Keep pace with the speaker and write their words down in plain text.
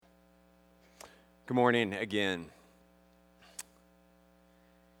Good morning again.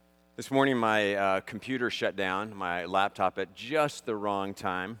 This morning my computer shut down, my laptop, at just the wrong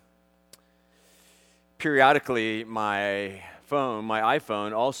time. Periodically my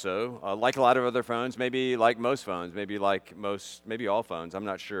iPhone also, like a lot of other phones, maybe like most phones, maybe all phones, I'm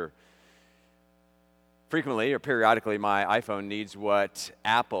not sure. Frequently or periodically my iPhone needs what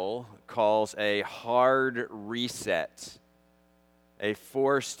Apple calls a hard reset. A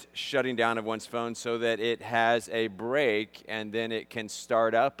forced shutting down of one's phone so that it has a break and then it can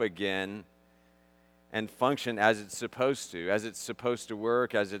start up again and function as it's supposed to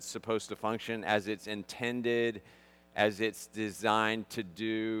work, as it's supposed to function, as it's intended, as it's designed to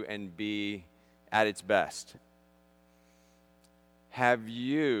do and be at its best. Have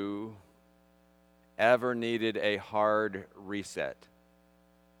you ever needed a hard reset?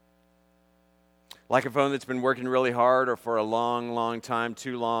 Like a phone that's been working really hard or for a long, long time,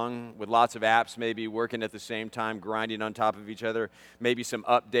 too long, with lots of apps maybe working at the same time, grinding on top of each other. Maybe some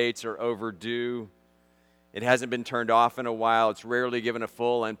updates are overdue. It hasn't been turned off in a while. It's rarely given a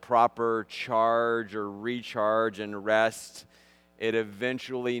full and proper charge or recharge and rest. It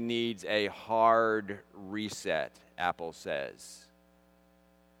eventually needs a hard reset, Apple says.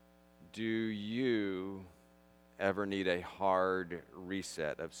 Do you ever need a hard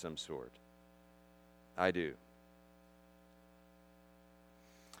reset of some sort? I do.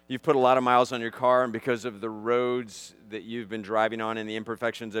 You've put a lot of miles on your car, and because of the roads that you've been driving on and the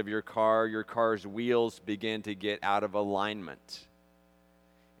imperfections of your car's wheels begin to get out of alignment.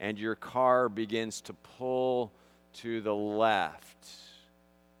 And your car begins to pull to the left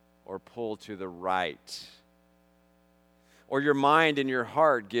or pull to the right. Or your mind and your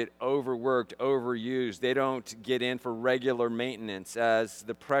heart get overworked, overused. They don't get in for regular maintenance as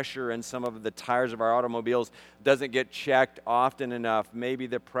the pressure in some of the tires of our automobiles doesn't get checked often enough. Maybe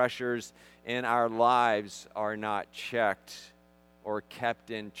the pressures in our lives are not checked or kept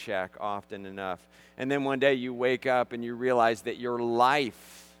in check often enough. And then one day you wake up and you realize that your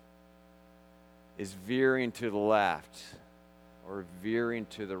life is veering to the left or veering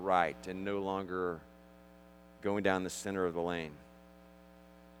to the right and no longer going down the center of the lane.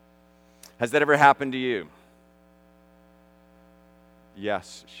 Has that ever happened to you?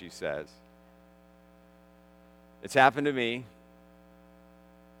 Yes, she says. It's happened to me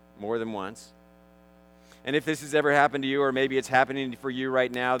more than once. And if this has ever happened to you, or maybe it's happening for you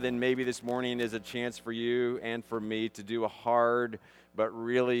right now, then maybe this morning is a chance for you and for me to do a hard but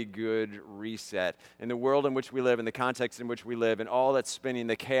really good reset. In the world in which we live, in the context in which we live, and all that's spinning,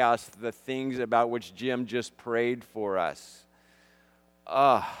 the chaos, the things about which Jim just prayed for us.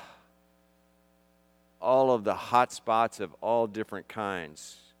 All of the hot spots of all different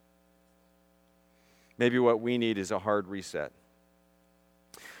kinds. Maybe what we need is a hard reset.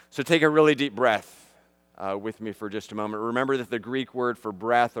 So take a really deep breath with me for just a moment. Remember that the Greek word for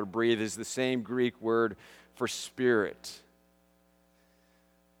breath or breathe is the same Greek word for spirit.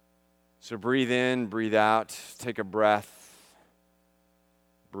 So breathe in, breathe out, take a breath,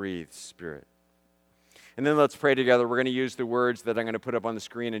 breathe, spirit. And then let's pray together. We're going to use the words that I'm going to put up on the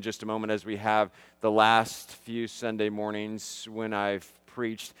screen in just a moment as we have the last few Sunday mornings when I've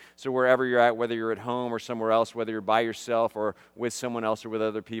preached. So wherever you're at, whether you're at home or somewhere else, whether you're by yourself or with someone else or with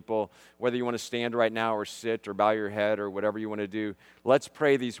other people, whether you want to stand right now or sit or bow your head or whatever you want to do, let's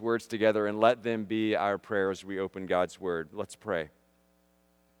pray these words together and let them be our prayer as we open God's Word. Let's pray.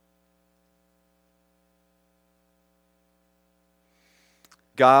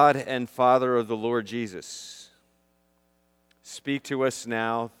 God and Father of the Lord Jesus, speak to us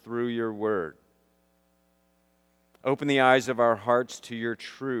now through your word. Open the eyes of our hearts to your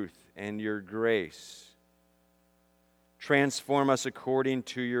truth and your grace. Transform us according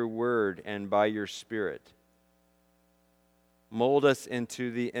to your word and by your Spirit. Mold us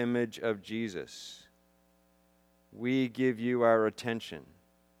into the image of Jesus. We give you our attention.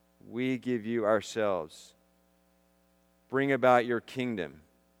 We give you ourselves. Bring about your kingdom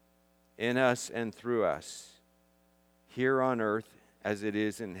in us and through us, here on earth as it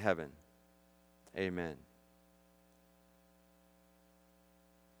is in heaven. Amen.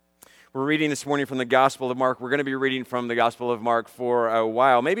 We're reading this morning from the Gospel of Mark. We're going to be reading from the Gospel of Mark for a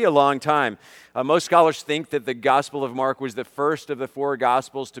while, maybe a long time. Most scholars think that the Gospel of Mark was the first of the four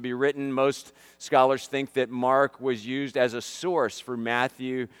Gospels to be written. Most scholars think that Mark was used as a source for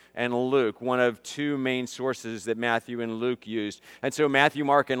Matthew and Luke, one of two main sources that Matthew and Luke used. And so Matthew,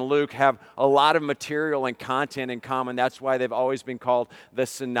 Mark, and Luke have a lot of material and content in common. That's why they've always been called the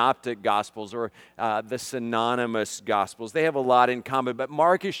Synoptic Gospels or the synonymous Gospels. They have a lot in common, but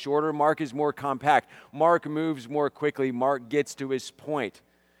Mark is shorter. Mark is more compact. Mark moves more quickly. Mark gets to his point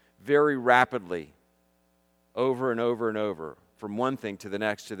very rapidly, over and over and over, from one thing to the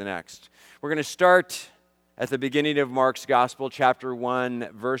next to the next. We're going to start at the beginning of Mark's Gospel, chapter 1,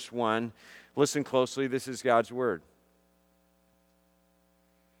 verse 1. Listen closely, this is God's Word.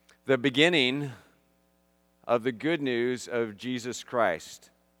 The beginning of the good news of Jesus Christ,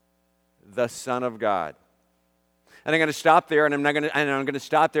 the Son of God. And I'm going to stop there, and I'm going to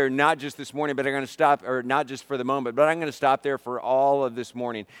stop there not just this morning, but I'm going to stop, or not just for the moment, but I'm going to stop there for all of this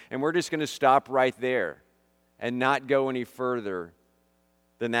morning. And we're just going to stop right there and not go any further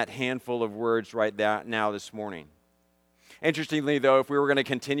than that handful of words right now this morning. Interestingly, though, if we were going to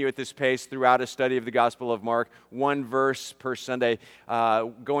continue at this pace throughout a study of the Gospel of Mark, one verse per Sunday,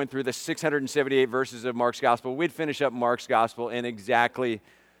 going through the 678 verses of Mark's Gospel, we'd finish up Mark's Gospel in exactly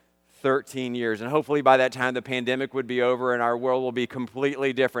 13 years. And hopefully by that time the pandemic would be over and our world will be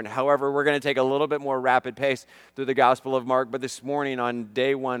completely different. However, we're going to take a little bit more rapid pace through the Gospel of Mark. But this morning on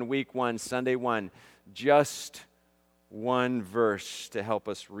day 1, week 1, Sunday 1, just one verse to help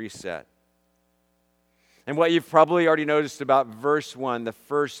us reset. And what you've probably already noticed about verse 1, the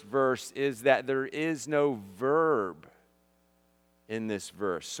first verse, is that there is no verb in this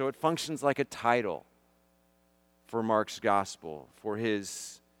verse. So it functions like a title for Mark's gospel, for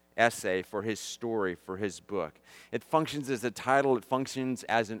his essay, for his story, for his book. It functions as a title, it functions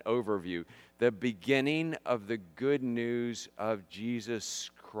as an overview. The beginning of the good news of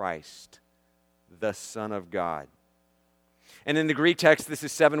Jesus Christ, the Son of God. And in the Greek text, this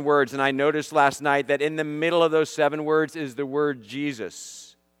is 7 words. And I noticed last night that in the middle of those 7 words is the word Jesus.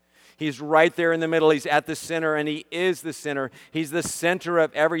 He's right there in the middle. He's at the center, and he is the center. He's the center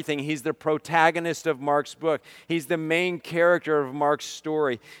of everything. He's the protagonist of Mark's book. He's the main character of Mark's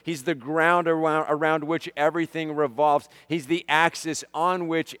story. He's the ground around which everything revolves. He's the axis on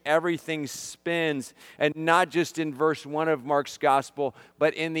which everything spins. And not just in verse 1 of Mark's gospel,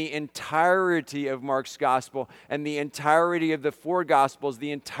 but in the entirety of Mark's gospel and the entirety of the 4 gospels,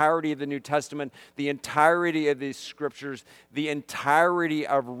 the entirety of the New Testament, the entirety of the scriptures, the entirety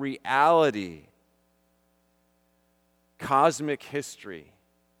of reality. Cosmic history,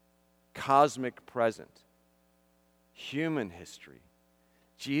 cosmic present, human history.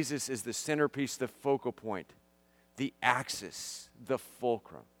 Jesus is the centerpiece, the focal point, the axis, the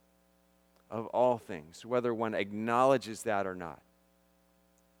fulcrum of all things, whether one acknowledges that or not.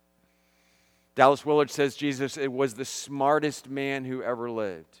 Dallas Willard says Jesus was the smartest man who ever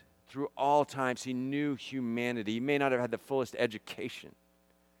lived. Through all times, he knew humanity. He may not have had the fullest education,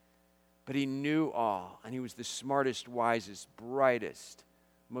 but he knew all, and he was the smartest, wisest, brightest,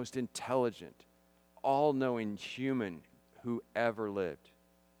 most intelligent, all-knowing human who ever lived.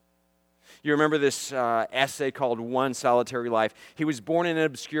 You remember this essay called One Solitary Life. He was born in an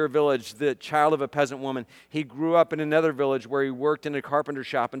obscure village, the child of a peasant woman. He grew up in another village where he worked in a carpenter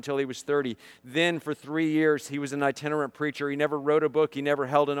shop until he was 30. Then for 3 years, he was an itinerant preacher. He never wrote a book. He never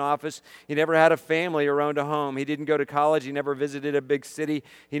held an office. He never had a family or owned a home. He didn't go to college. He never visited a big city.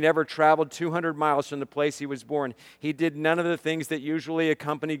 He never traveled 200 miles from the place he was born. He did none of the things that usually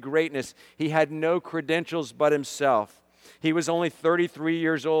accompany greatness. He had no credentials but himself. He was only 33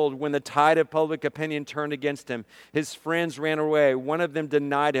 years old when the tide of public opinion turned against him. His friends ran away. One of them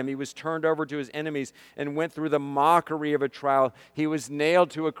denied him. He was turned over to his enemies and went through the mockery of a trial. He was nailed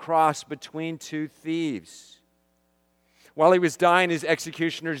to a cross between 2 thieves. While he was dying, his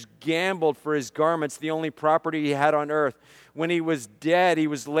executioners gambled for his garments, the only property he had on earth. When he was dead, he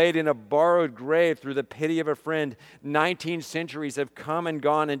was laid in a borrowed grave through the pity of a friend. 19 centuries have come and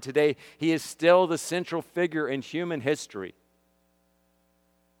gone, and today he is still the central figure in human history.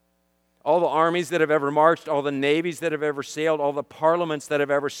 All the armies that have ever marched, all the navies that have ever sailed, all the parliaments that have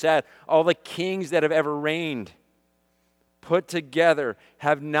ever sat, all the kings that have ever reigned, put together,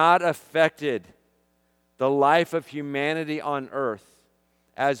 have not affected the life of humanity on earth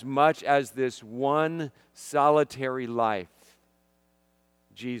as much as this one solitary life,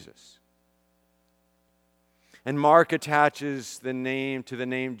 Jesus. And Mark attaches the name to the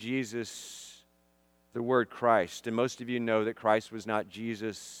name Jesus, the word Christ. And most of you know that Christ was not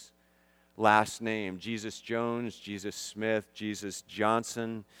Jesus' last name. Jesus Jones, Jesus Smith, Jesus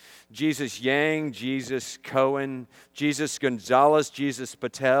Johnson, Jesus Yang, Jesus Cohen, Jesus Gonzalez, Jesus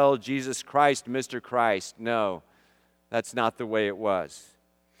Patel, Jesus Christ, Mr. Christ. No, that's not the way it was.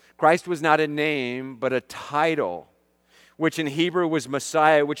 Christ was not a name, but a title, which in Hebrew was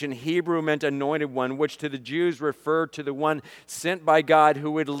Messiah, which in Hebrew meant anointed one, which to the Jews referred to the one sent by God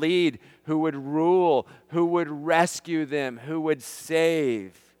who would lead, who would rule, who would rescue them, who would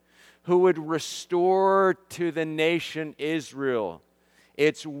save, who would restore to the nation Israel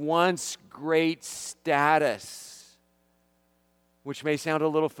its once great status which may sound a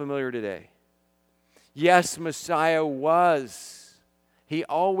little familiar today. Yes, Messiah was, he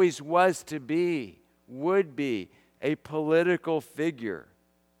always was to be, would be a political figure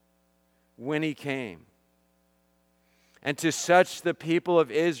when he came. And to such the people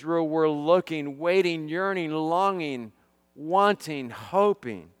of Israel were looking, waiting, yearning, longing, wanting,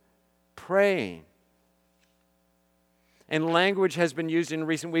 hoping, praying. And language has been used in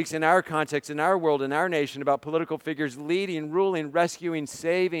recent weeks in our context, in our world, in our nation, about political figures leading, ruling, rescuing,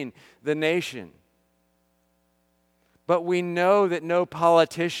 saving the nation. But we know that no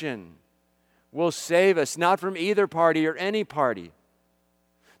politician will save us, not from either party or any party.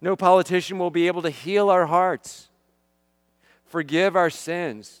 No politician will be able to heal our hearts, forgive our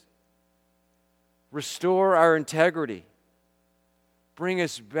sins, restore our integrity, bring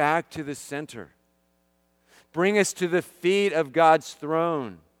us back to the center, bring us to the feet of God's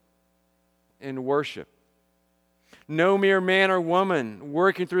throne in worship. No mere man or woman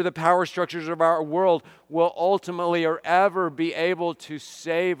working through the power structures of our world will ultimately or ever be able to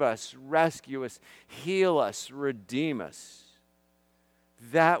save us, rescue us, heal us, redeem us.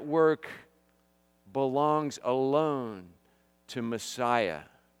 That work belongs alone to Messiah,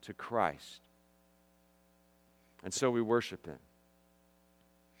 to Christ. And so we worship Him.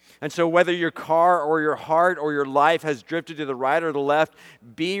 And so whether your car or your heart or your life has drifted to the right or the left,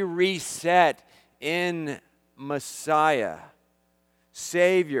 be reset in Messiah,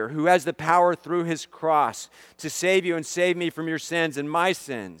 Savior, who has the power through His cross to save you and save me from your sins and my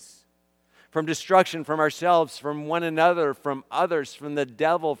sins, from destruction, from ourselves, from one another, from others, from the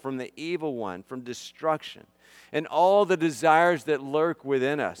devil, from the evil one, from destruction, and all the desires that lurk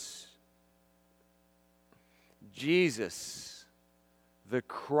within us. Jesus, the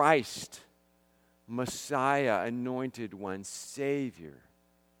Christ, Messiah, Anointed One, Savior,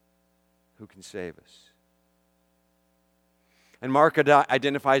 who can save us. And Mark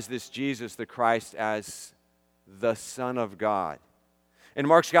identifies this Jesus, the Christ, as the Son of God. In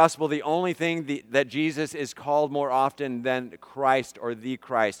Mark's gospel, the only thing that Jesus is called more often than Christ or the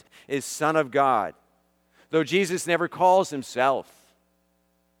Christ is Son of God. Though Jesus never calls Himself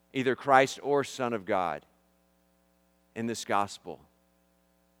either Christ or Son of God in this gospel,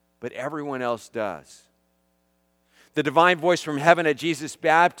 but everyone else does. The divine voice from heaven at Jesus'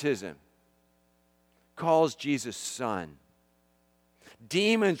 baptism calls Jesus Son.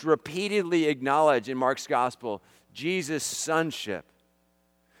 Demons repeatedly acknowledge in Mark's gospel Jesus' sonship.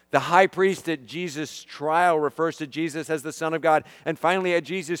 The high priest at Jesus' trial refers to Jesus as the Son of God. And finally, at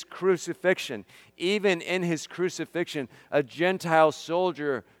Jesus' crucifixion, even in His crucifixion, a Gentile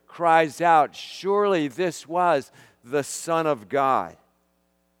soldier cries out, "Surely this was the Son of God."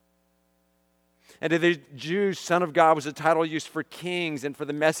 And to the Jews, Son of God was a title used for kings and for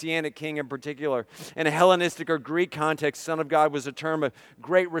the Messianic king in particular. In a Hellenistic or Greek context, Son of God was a term of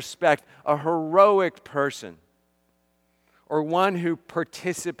great respect, a heroic person, or one who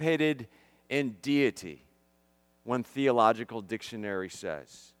participated in deity, one theological dictionary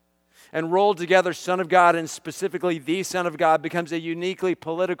says. And rolled together, Son of God, and specifically the Son of God, becomes a uniquely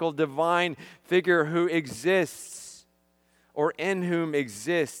political divine figure who exists, or in whom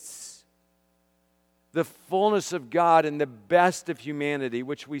exists, the fullness of God and the best of humanity,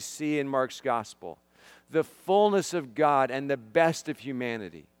 which we see in Mark's gospel. The fullness of God and the best of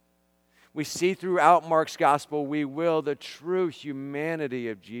humanity. We see throughout Mark's gospel, the true humanity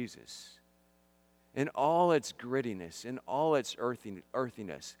of Jesus in all its grittiness, in all its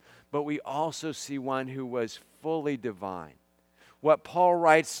earthiness. But we also see one who was fully divine. What Paul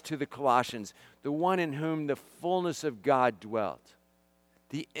writes to the Colossians, the one in whom the fullness of God dwelt.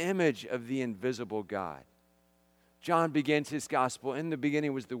 The image of the invisible God. John begins his gospel, "In the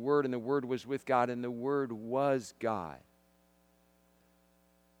beginning was the Word, and the Word was with God, and the Word was God."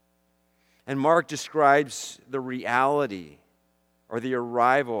 And Mark describes the reality or the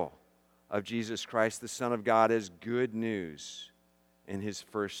arrival of Jesus Christ, the Son of God, as good news in his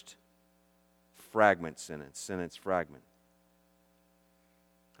first sentence fragment.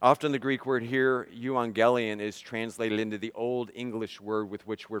 Often the Greek word here, euangelion, is translated into the Old English word with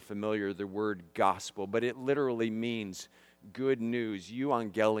which we're familiar, the word gospel, but it literally means good news.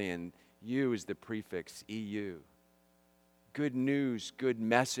 Euangelion, eu is the prefix, eu. Good news, good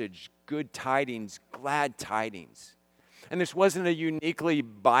message, good tidings, glad tidings. And this wasn't a uniquely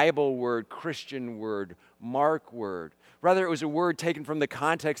Bible word, Christian word, Mark word. Rather, it was a word taken from the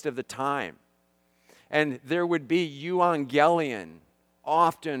context of the time. And there would be euangelion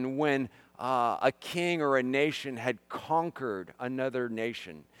often when a king or a nation had conquered another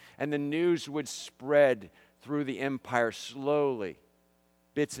nation, and the news would spread through the empire slowly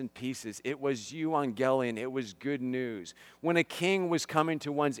bits and pieces. It was euangelion. It was good news. When a king was coming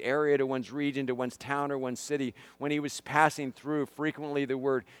to one's area, to one's region, to one's town or one's city, when he was passing through, frequently the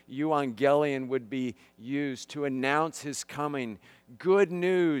word euangelion would be used to announce his coming. Good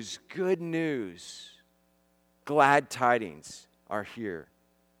news, good news. Glad tidings are here.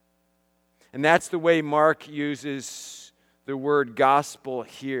 And that's the way Mark uses the word gospel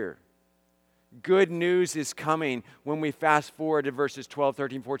here. Good news is coming. When we fast forward to verses 12,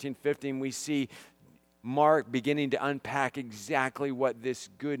 13, 14, 15, we see Mark beginning to unpack exactly what this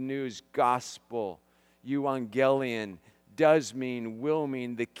good news, gospel, euangelion, does mean, will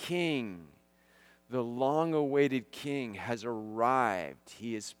mean. The king, the long-awaited king, has arrived.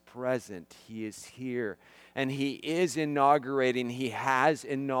 He is present. He is here. And he is inaugurating, he has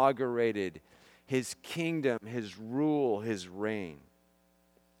inaugurated his kingdom, his rule, his reign.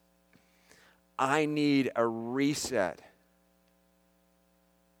 I need a reset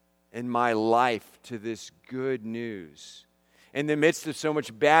in my life to this good news. In the midst of so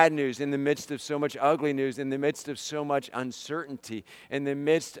much bad news, in the midst of so much ugly news, in the midst of so much uncertainty, in the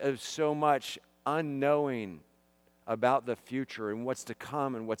midst of so much unknowing about the future and what's to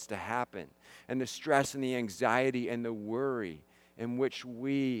come and what's to happen, and the stress and the anxiety and the worry in which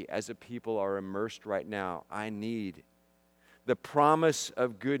we as a people are immersed right now, I need the promise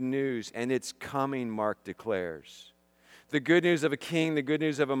of good news, and it's coming, Mark declares. The good news of a king, the good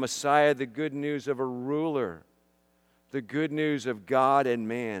news of a Messiah, the good news of a ruler, the good news of God and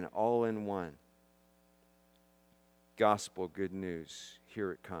man all in one. Gospel, good news.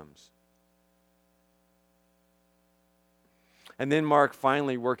 Here it comes. And then Mark,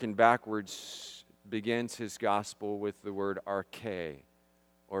 finally working backwards, begins his gospel with the word arche,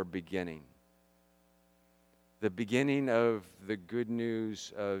 or beginning. The beginning of the good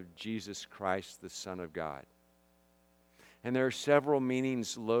news of Jesus Christ, the Son of God. And there are several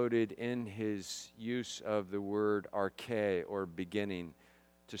meanings loaded in his use of the word arche, or beginning,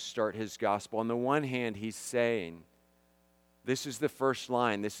 to start his gospel. On the one hand, he's saying, this is the first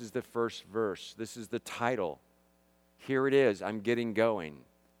line, this is the first verse, this is the title. Here it is, I'm getting going.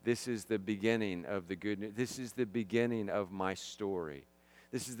 This is the beginning of the good news. This is the beginning of my story.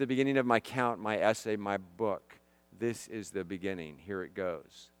 This is the beginning of my count, my essay, my book. This is the beginning. Here it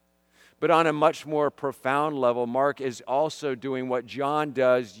goes. But on a much more profound level, Mark is also doing what John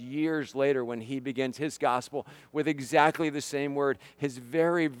does years later when he begins his gospel with exactly the same word. His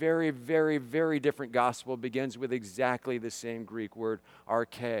very, very, very, very different gospel begins with exactly the same Greek word,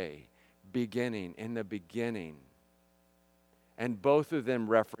 arche, beginning, in the beginning. And both of them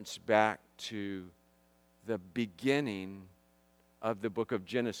reference back to the beginning of the book of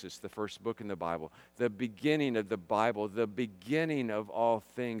Genesis, the first book in the Bible, the beginning of the Bible, the beginning of all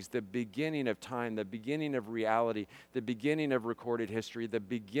things, the beginning of time, the beginning of reality, the beginning of recorded history, the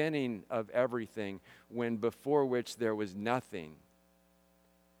beginning of everything, when before which there was nothing.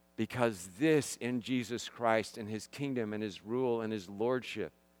 Because this, in Jesus Christ and his kingdom and his rule and his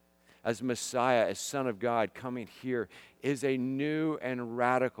lordship, as Messiah, as Son of God coming here, is a new and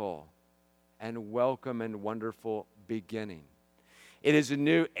radical and welcome and wonderful beginning. It is a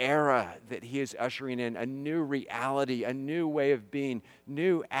new era that he is ushering in, a new reality, a new way of being,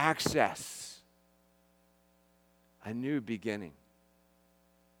 new access, a new beginning.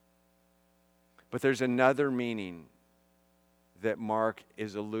 But there's another meaning that Mark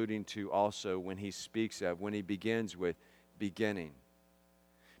is alluding to also when he speaks of, when he begins with beginning.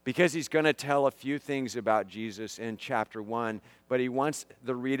 Because he's going to tell a few things about Jesus in chapter 1, but he wants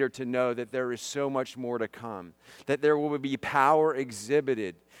the reader to know that there is so much more to come, that there will be power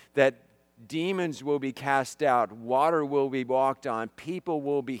exhibited, that demons will be cast out, water will be walked on, people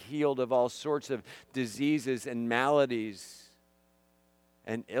will be healed of all sorts of diseases and maladies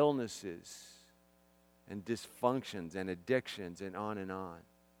and illnesses and dysfunctions and addictions and on and on.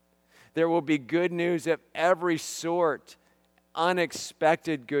 There will be good news of every sort,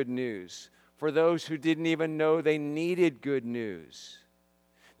 unexpected good news for those who didn't even know they needed good news.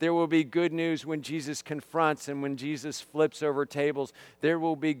 There will be good news when Jesus confronts and when Jesus flips over tables. There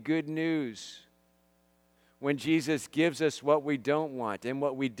will be good news when Jesus gives us what we don't want and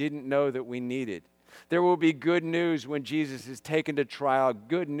what we didn't know that we needed. There will be good news when Jesus is taken to trial.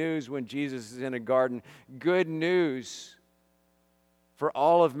 Good news when Jesus is in a garden. Good news for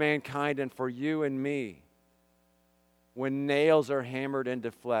all of mankind and for you and me when nails are hammered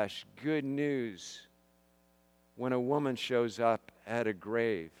into flesh. Good news when a woman shows up at a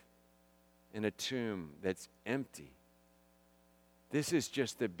grave in a tomb that's empty. This is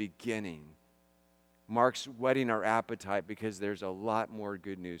just the beginning. Mark's whetting our appetite because there's a lot more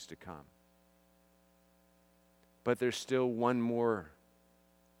good news to come. But there's still one more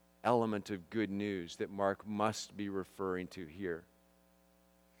element of good news that Mark must be referring to here.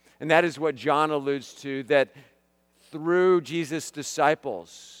 And that is what John alludes to, that through Jesus'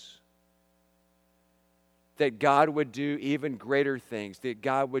 disciples, that God would do even greater things, that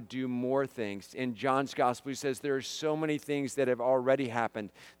God would do more things. In John's gospel, he says there are so many things that have already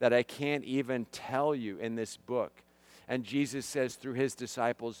happened that I can't even tell you in this book. And Jesus says through his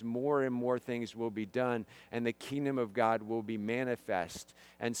disciples, more and more things will be done, and the kingdom of God will be manifest.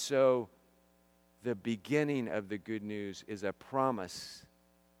 And so the beginning of the good news is a promise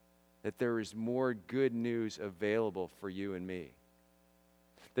that there is more good news available for you and me.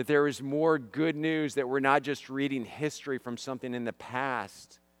 That there is more good news, that we're not just reading history from something in the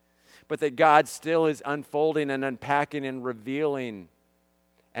past, but that God still is unfolding and unpacking and revealing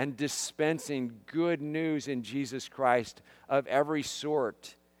and dispensing good news in Jesus Christ of every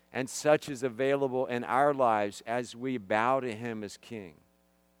sort, and such is available in our lives as we bow to him as King.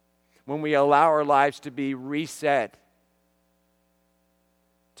 When we allow our lives to be reset,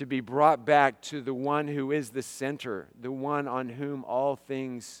 to be brought back to the one who is the center, the one on whom all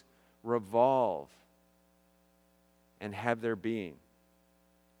things revolve and have their being.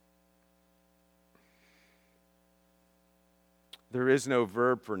 There is no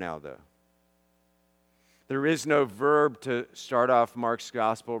verb for now, though. There is no verb to start off Mark's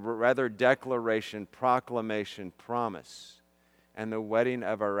gospel, but rather declaration, proclamation, promise, and the whetting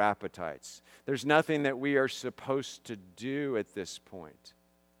of our appetites. There's nothing that we are supposed to do at this point.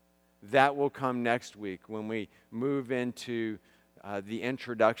 That will come next week when we move into the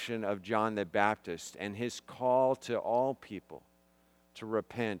introduction of John the Baptist and his call to all people to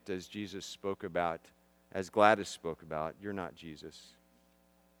repent, as Jesus spoke about, as Gladys spoke about. You're not Jesus.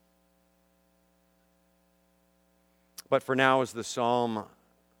 But for now, as the psalmist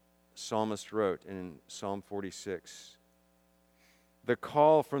wrote in Psalm 46, the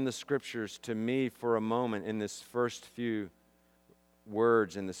call from the Scriptures to me for a moment in this first few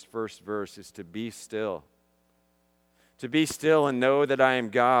words in this first verse is to be still. To be still and know that I am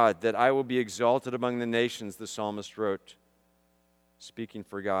God, that I will be exalted among the nations, the psalmist wrote, speaking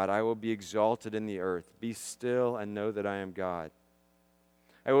for God. I will be exalted in the earth. Be still and know that I am God.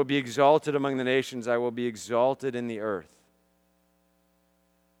 I will be exalted among the nations. I will be exalted in the earth.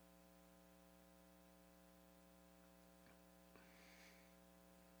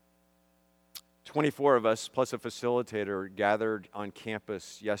 "24 of us, plus a facilitator, gathered on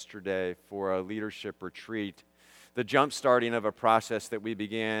campus yesterday for a leadership retreat, the jump-starting of a process that we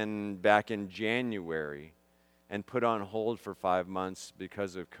began back in January and put on hold for 5 months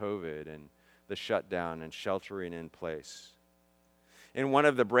because of COVID and the shutdown and sheltering in place. In one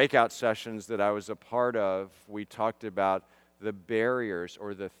of the breakout sessions that I was a part of, we talked about the barriers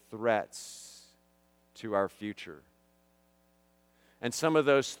or the threats to our future. And some of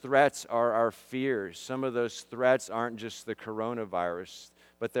those threats are our fears. Some of those threats aren't just the coronavirus,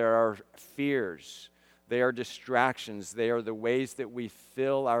 but there are fears. They are distractions. They are the ways that we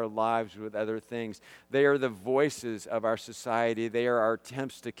fill our lives with other things. They are the voices of our society. They are our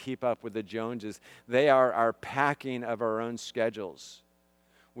attempts to keep up with the Joneses. They are our packing of our own schedules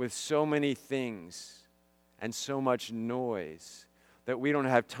with so many things and so much noise that we don't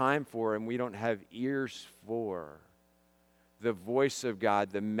have time for and we don't have ears for. The voice of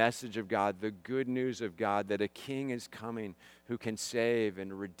God, the message of God, the good news of God, that a king is coming who can save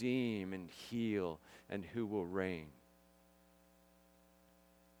and redeem and heal and who will reign.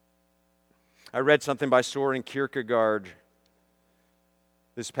 I read something by Soren Kierkegaard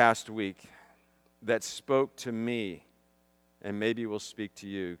this past week that spoke to me and maybe will speak to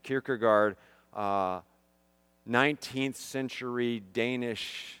you. Kierkegaard, 19th century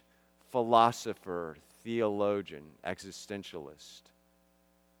Danish philosopher, theologian, existentialist.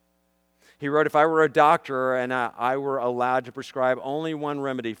 He wrote, "If I were a doctor and I were allowed to prescribe only one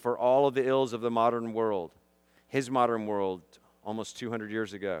remedy for all of the ills of the modern world, his modern world almost 200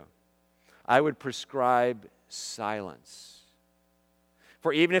 years ago, I would prescribe silence.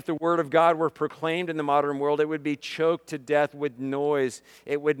 For even if the word of God were proclaimed in the modern world, it would be choked to death with noise.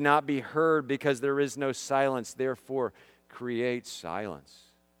 It would not be heard because there is no silence. Therefore, create silence."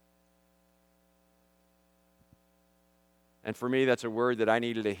 And for me, that's a word that I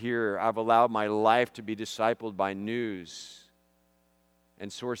needed to hear. I've allowed my life to be discipled by news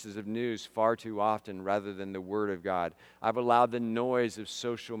and sources of news far too often rather than the Word of God. I've allowed the noise of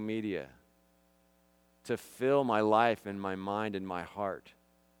social media to fill my life and my mind and my heart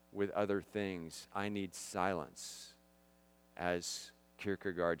with other things. I need silence, as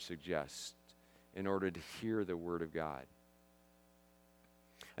Kierkegaard suggests, in order to hear the Word of God.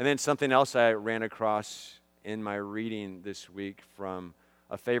 And then something else I ran across in my reading this week from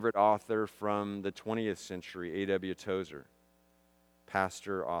a favorite author from the 20th century, A.W. Tozer,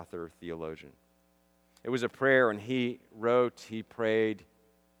 pastor, author, theologian. It was a prayer, and he prayed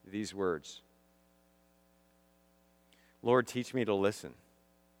these words: Lord, teach me to listen.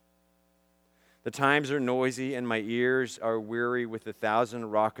 The times are noisy, and my ears are weary with the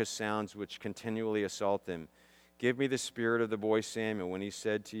thousand raucous sounds which continually assault them. Give me the spirit of the boy Samuel when he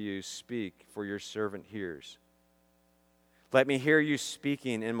said to you, Speak, for your servant hears. Let me hear you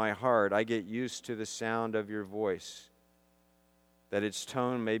speaking in my heart. I get used to the sound of your voice, that its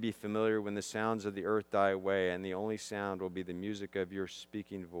tone may be familiar when the sounds of the earth die away, and the only sound will be the music of your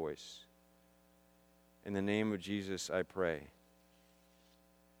speaking voice. In the name of Jesus, I pray.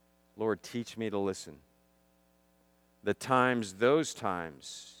 Lord, teach me to listen. The times, those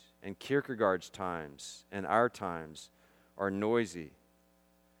times, and Kierkegaard's times, and our times are noisy,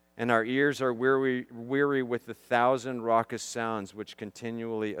 and our ears are weary with the thousand raucous sounds which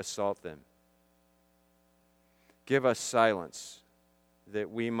continually assault them. Give us silence, that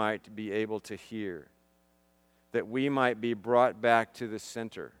we might be able to hear, that we might be brought back to the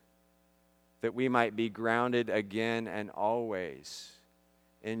center, that we might be grounded again and always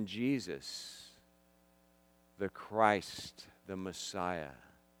in Jesus, the Christ, the Messiah,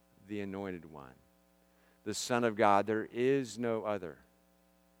 the Anointed One, the Son of God. There is no other,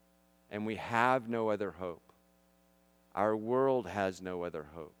 and we have no other hope. Our world has no other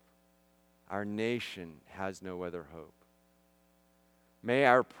hope. Our nation has no other hope. May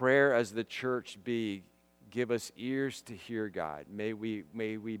our prayer as the church be, give us ears to hear, God. May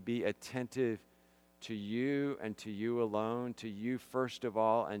we be attentive to you and to you alone, to you first of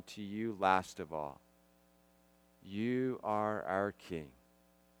all and to you last of all. You are our King,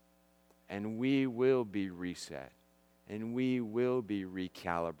 and we will be reset, and we will be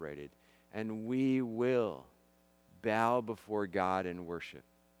recalibrated, and we will bow before God in worship,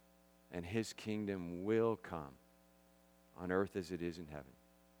 and His kingdom will come on earth as it is in heaven.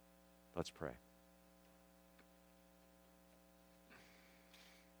 Let's pray.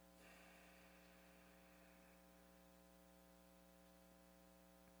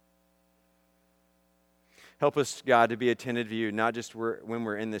 Help us, God, to be attentive to you, not just when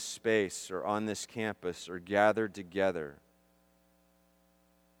we're in this space or on this campus or gathered together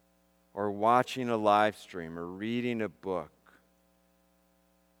or watching a live stream or reading a book.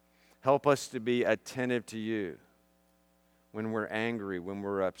 Help us to be attentive to you when we're angry, when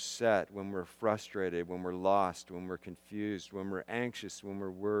we're upset, when we're frustrated, when we're lost, when we're confused, when we're anxious, when we're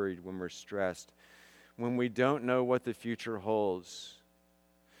worried, when we're stressed, when we don't know what the future holds,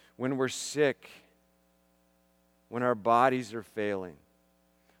 when we're sick, when our bodies are failing,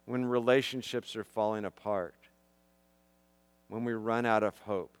 when relationships are falling apart, when we run out of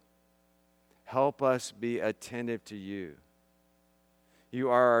hope. Help us be attentive to you. You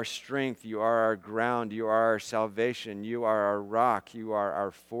are our strength. You are our ground. You are our salvation. You are our rock. You are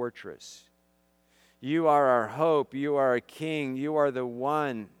our fortress. You are our hope. You are a King. You are the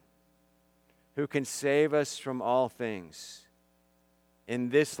one who can save us from all things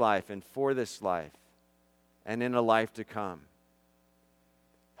in this life and for this life and in a life to come.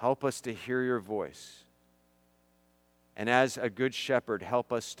 Help us to hear your voice. And as a good shepherd,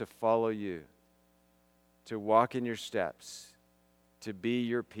 help us to follow you, to walk in your steps, to be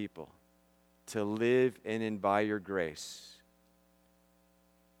your people, to live in and by your grace.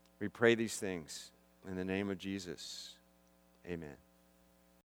 We pray these things in the name of Jesus. Amen.